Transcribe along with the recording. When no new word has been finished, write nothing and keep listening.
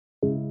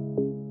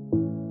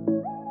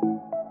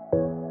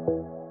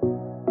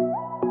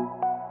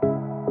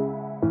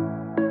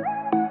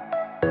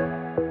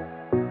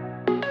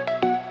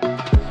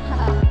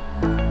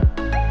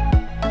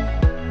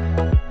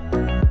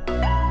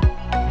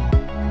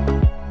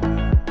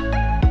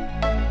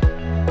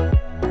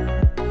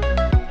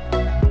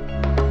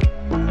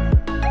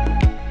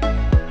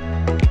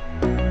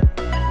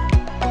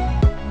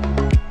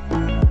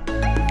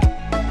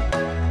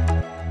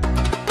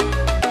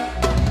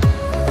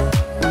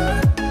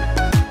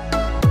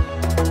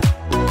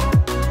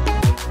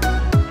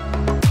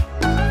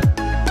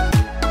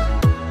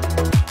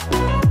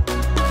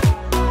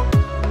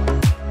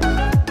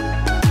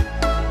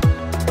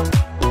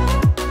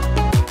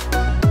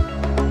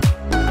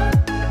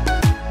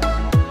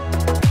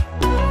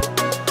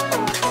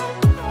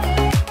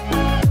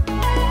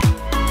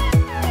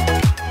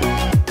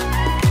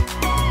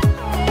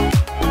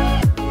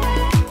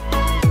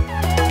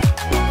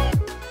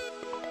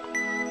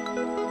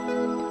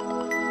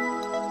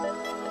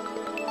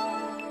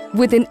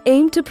With an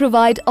aim to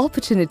provide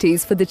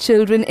opportunities for the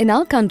children in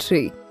our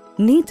country,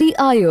 Niti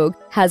Aayog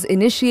has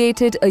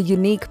initiated a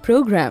unique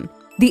program,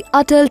 the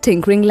Atal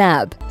Tinkering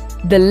Lab.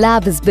 The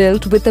lab is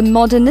built with a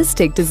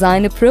modernistic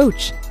design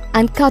approach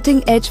and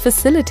cutting-edge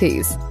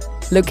facilities.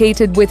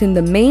 Located within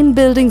the main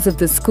buildings of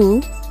the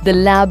school, the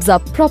labs are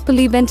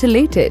properly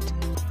ventilated.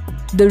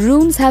 The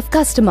rooms have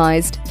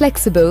customized,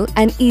 flexible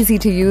and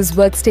easy-to-use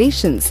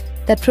workstations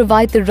that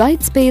provide the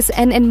right space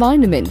and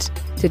environment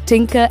to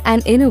tinker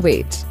and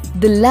innovate.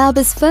 The lab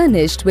is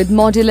furnished with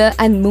modular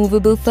and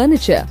movable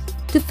furniture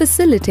to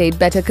facilitate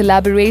better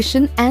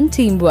collaboration and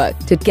teamwork,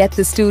 to get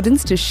the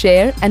students to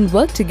share and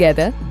work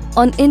together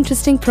on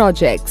interesting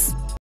projects.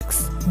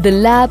 The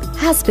lab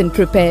has been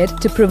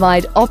prepared to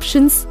provide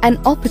options and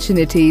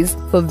opportunities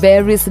for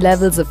various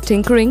levels of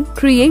tinkering,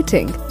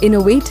 creating,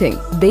 innovating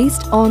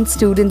based on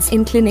students'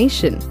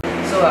 inclination.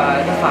 So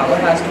the farmer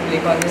has to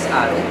click on this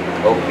arrow.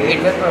 Okay.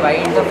 It will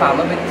provide the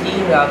farmer with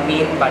three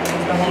main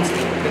buttons, the home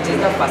screen, which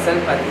is the Fasal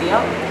Patriya,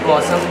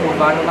 Mausam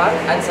Purvanuman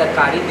and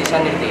Sarkari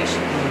Disha Nirdesh.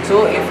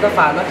 So if the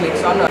farmer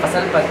clicks on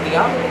Fasal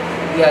Patriya,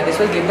 this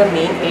will give the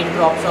main 8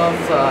 crops of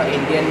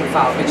Indian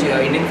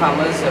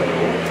farmers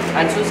grow.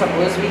 And so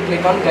suppose we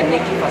click on Ganne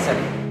ki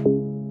Fasal.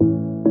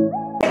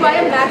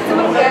 Require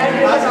maximum care in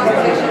the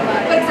transportation.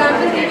 For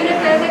example, even if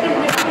there is like a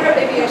particular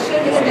deviation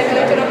in the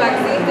temperature of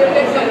vaccine, they will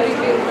get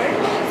completely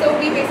inverted. So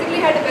we basically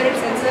had embedded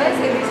sensors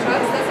in these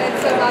trucks. The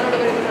sensors are not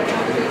available right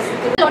now because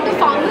a lot of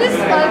farmers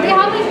they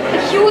have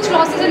huge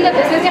losses in their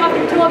business. They have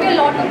to throw away a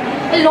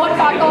lot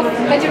part of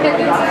vegetables.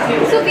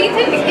 So we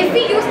think if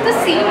we use the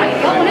same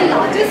idea on a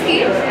larger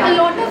scale, a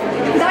lot of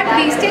that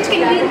wastage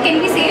can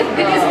be saved,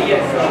 because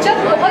जब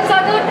बहुत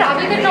ज़्यादा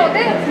travel करना होता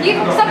है ये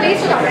सब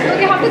waste हो जाता है, so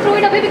they have to throw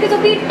it away because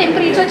of the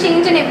temperature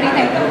change and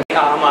everything.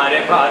 हमारे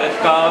भारत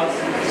का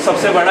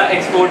सबसे बड़ा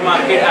एक्सपोर्ट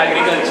मार्केट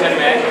एग्रीकल्चर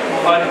में है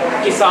और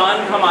किसान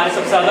हमारे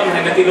सबसे ज़्यादा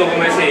मेहनती लोगों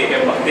में से एक है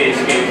देश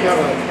के।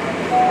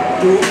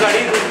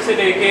 कड़ी धूप से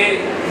लेके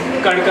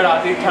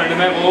कड़कड़ाती ठंड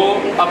में वो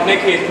अपने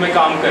खेत में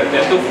काम करते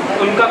हैं, तो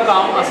उनका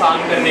काम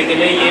आसान करने के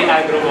लिए ये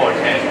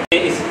एग्रोबॉट है। ये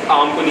इस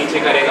आर्म को नीचे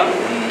करेगा,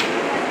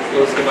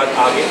 तो उसके बाद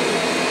आगे,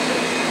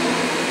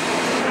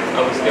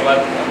 अब उसके बाद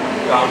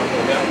काम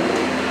हो गया।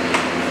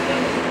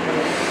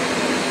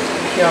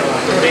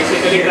 तो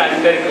बेसिकली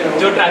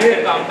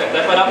ट्रैक्टर काम करता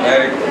है, पर आप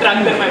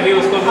ट्रैक्टर में भी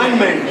उसको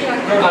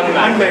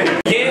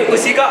अनमैन्ड ये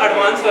उसी का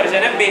एडवांस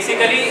वर्जन है।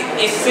 बेसिकली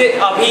इससे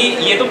अभी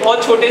ये तो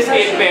बहुत छोटे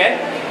स्केल पे है,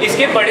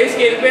 इसके बड़े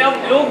स्केल पे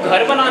अब लोग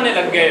घर बनाने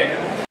लग गए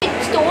हैं। It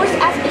stores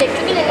as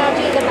electrical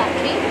energy in the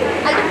battery,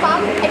 and the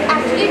pump it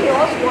actually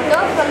draws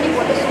water from the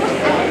water source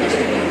and it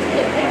distributes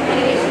different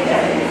irrigation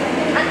channels.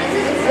 And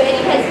this is very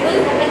helpful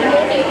in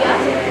remote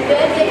areas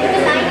where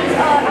electrical lines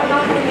are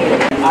not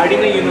available.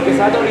 Arduino Uno के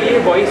साथ, और ये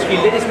voice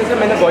field है जिसमें से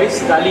मैंने voice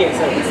डाली है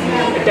सर,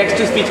 टेक्स्ट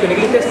टू स्पीच करने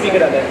के लिए स्पीकर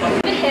डाला है।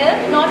 Here,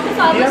 not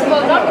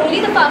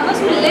only the farmers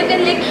who live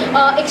in like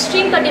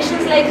extreme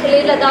conditions like Leh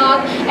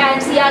Ladakh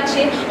and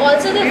Siachen,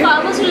 also the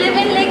farmers who live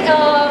in like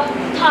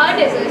Thar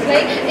deserts,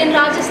 like in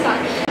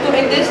Rajasthan. So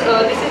in this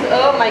is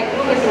a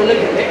microcontroller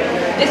unit.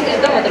 This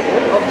is the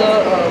motherboard of the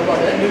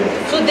model.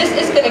 So this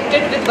is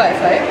connected with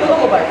Wi-Fi to a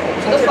mobile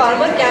phone. So the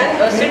farmer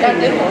can sit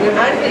at their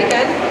home and they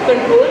can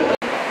control.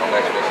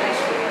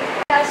 Congratulations.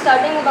 We are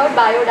studying about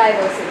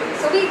biodiversity.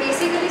 So we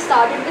basically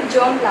started with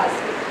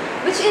germplasm,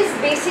 which is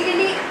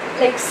basically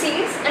like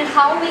seeds and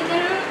how we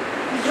can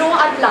grow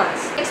our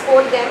plants,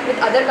 export them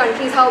with other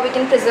countries, how we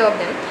can preserve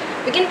them.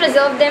 We can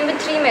preserve them with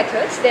 3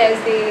 methods.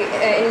 There's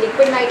in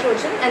liquid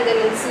nitrogen and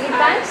then in seed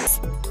banks.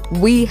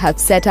 We have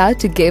set out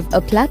to give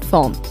a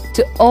platform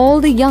to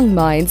all the young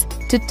minds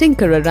to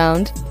tinker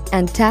around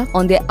and tap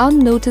on their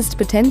unnoticed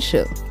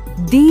potential.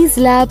 These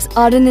labs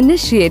are an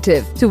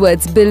initiative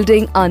towards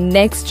building our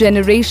next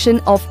generation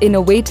of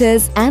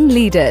innovators and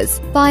leaders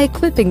by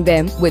equipping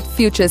them with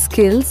future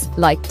skills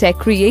like tech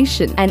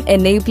creation and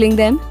enabling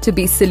them to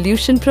be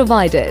solution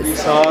providers. We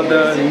saw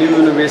the new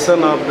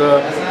innovation of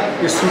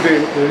the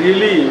student.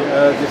 Really,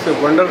 this is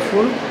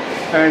wonderful,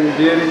 and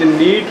there is a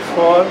need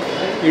for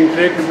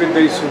interact with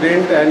the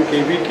student and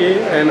KVK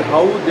and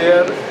how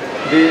their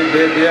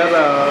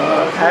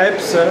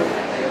apps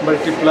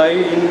multiply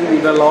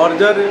in the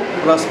larger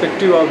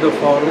perspective of the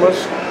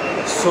farmers.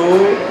 So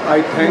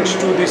I thanks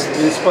to these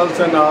principals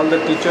and all the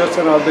teachers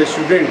and all the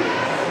students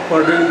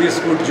for doing this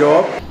good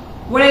job.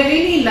 What I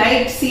really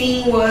liked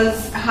seeing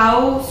was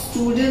how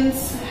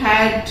students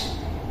had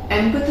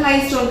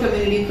empathized on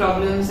community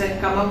problems and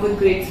come up with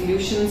great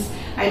solutions.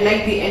 I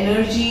liked the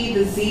energy,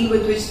 the zeal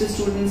with which the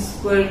students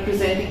were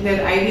presenting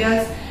their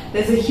ideas.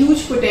 There's a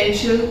huge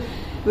potential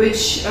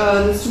which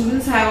the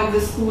students have of the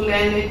school,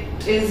 and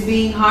it is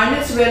being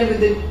harnessed well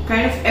with the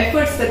kind of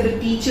efforts that the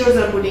teachers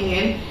are putting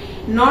in.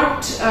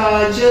 Not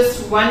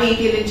just one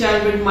ATL in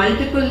charge, but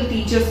multiple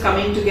teachers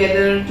coming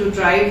together to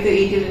drive the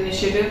ATL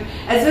initiative,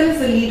 as well as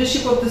the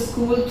leadership of the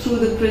school through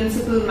the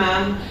principal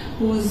ma'am,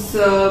 who's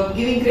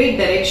giving great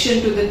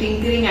direction to the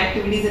tinkering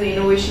activities and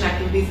innovation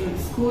activities in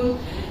the school.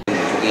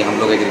 क्योंकि हम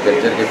लोग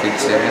agriculture के field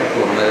से हैं,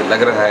 तो हमें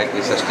लग रहा है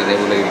कि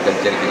सस्टेनेबल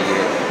एग्रीकल्चर के लिए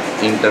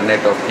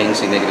internet of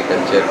things in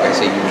agriculture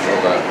कैसे यूज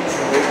होगा,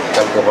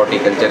 सबको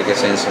हॉर्टिकल्चर के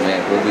सेंस में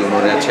वो भी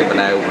उन्होंने अच्छे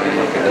बनाए हुए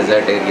हैं कि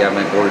डेजर्ट एरिया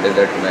में, कोल्ड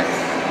डेजर्ट में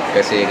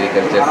कैसे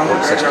एग्रीकल्चर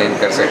को सस्टेन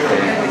कर सकते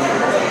हैं।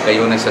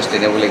 कईयों ने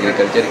सस्टेनेबल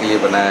एग्रीकल्चर के लिए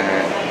बनाया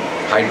है,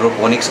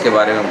 हाइड्रोपोनिक्स के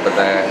बारे में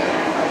बताया है।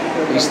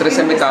 तो इस तरह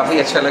से हमें काफ़ी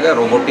अच्छा लगा।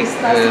 रोबोटिक्स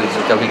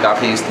का भी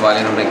काफ़ी इस्तेमाल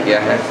इन्होंने किया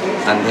है,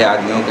 अंधे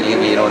आदमियों के लिए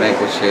भी इन्होंने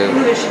कुछ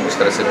उस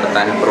तरह से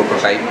बताया है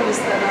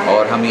प्रोटोटाइप।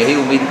 और हम यही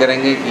उम्मीद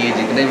करेंगे कि ये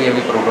जितने भी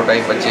अभी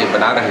प्रोटोटाइप बच्चे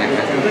बना रहे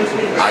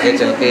हैं आगे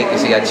चल के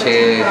किसी अच्छे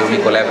जो भी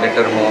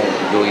कोलैबोरेटर हों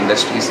जो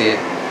इंडस्ट्री से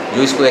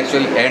जो इसको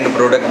एक्चुअल एंड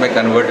प्रोडक्ट में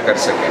कन्वर्ट कर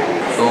सकें,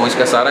 तो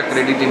इसका सारा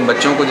क्रेडिट इन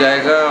बच्चों को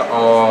जाएगा।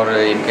 और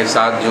इनके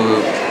साथ जो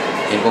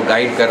इनको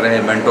गाइड कर रहे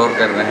हैं, मेंटोर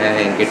कर रहे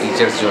हैं, इनके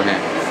टीचर्स जो हैं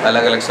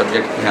अलग अलग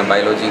सब्जेक्ट के हैं,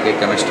 बायोलॉजी के,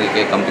 केमिस्ट्री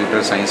के,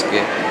 कंप्यूटर साइंस के,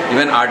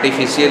 इवन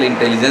आर्टिफिशियल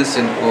इंटेलिजेंस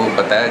इनको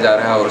बताया जा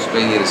रहा है और उस पर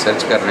ये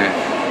रिसर्च कर रहे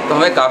हैं, तो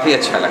हमें काफ़ी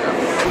अच्छा लगा।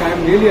 I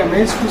am really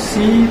amazed to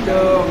see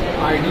the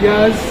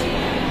ideas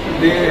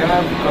they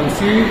have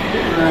conceived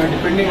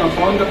depending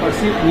upon the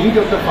perceived need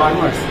of the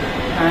farmers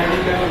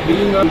and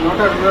being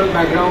not a rural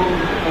background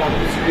of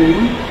school,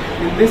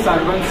 in this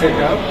urban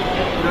setup,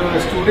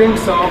 the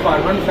students of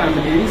urban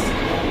families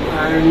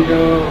and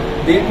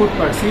they could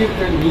perceive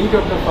the need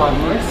of the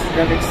farmers.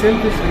 That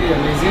itself is very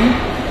amazing,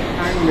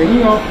 and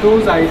many of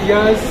those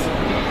ideas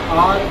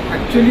are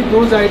actually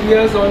those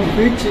ideas on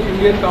which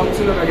Indian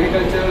Council of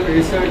Agricultural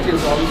Research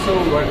is also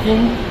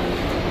working,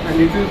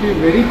 and it will be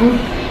very good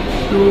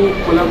to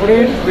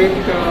collaborate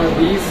with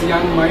these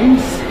young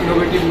minds,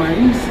 innovative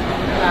minds,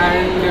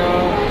 and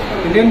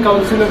Indian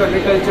Council of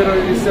Agricultural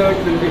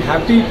Research will be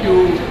happy to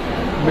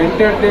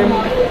mentor them,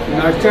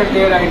 nurture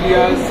their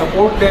ideas,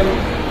 support them,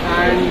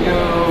 and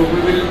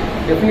we will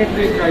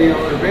definitely try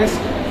our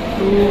best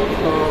to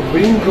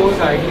bring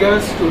those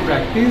ideas to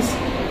practice.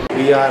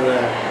 We are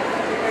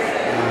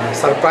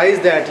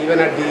surprised that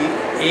even at the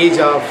age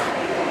of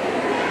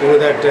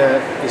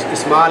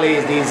small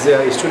age, these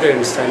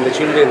students and the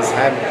children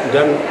have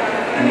done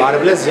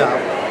marvelous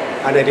job,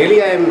 and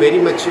I am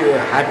very much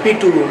happy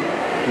to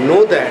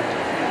know that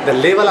the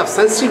level of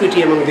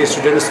sensitivity among the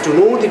students to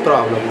know the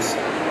problems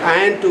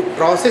and to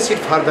process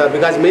it further,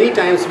 because many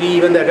times we,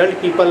 even the adult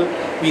people,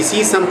 we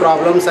see some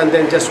problems and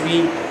then just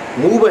we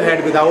move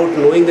ahead without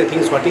knowing the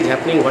things, what is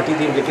happening, what is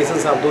the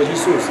implications of those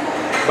issues.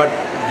 But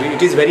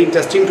it is very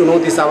interesting to know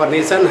this our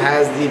nation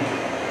has the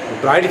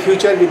bright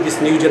future with this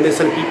new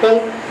generation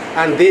people,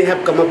 and they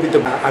have come up with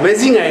the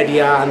amazing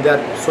idea and they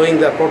are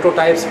showing the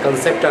prototypes,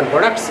 concept and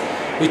products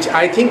which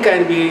I think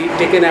can be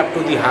taken up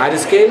to the higher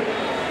scale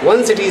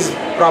once it is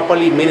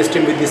properly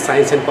mainstreamed with the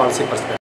science and policy perspective.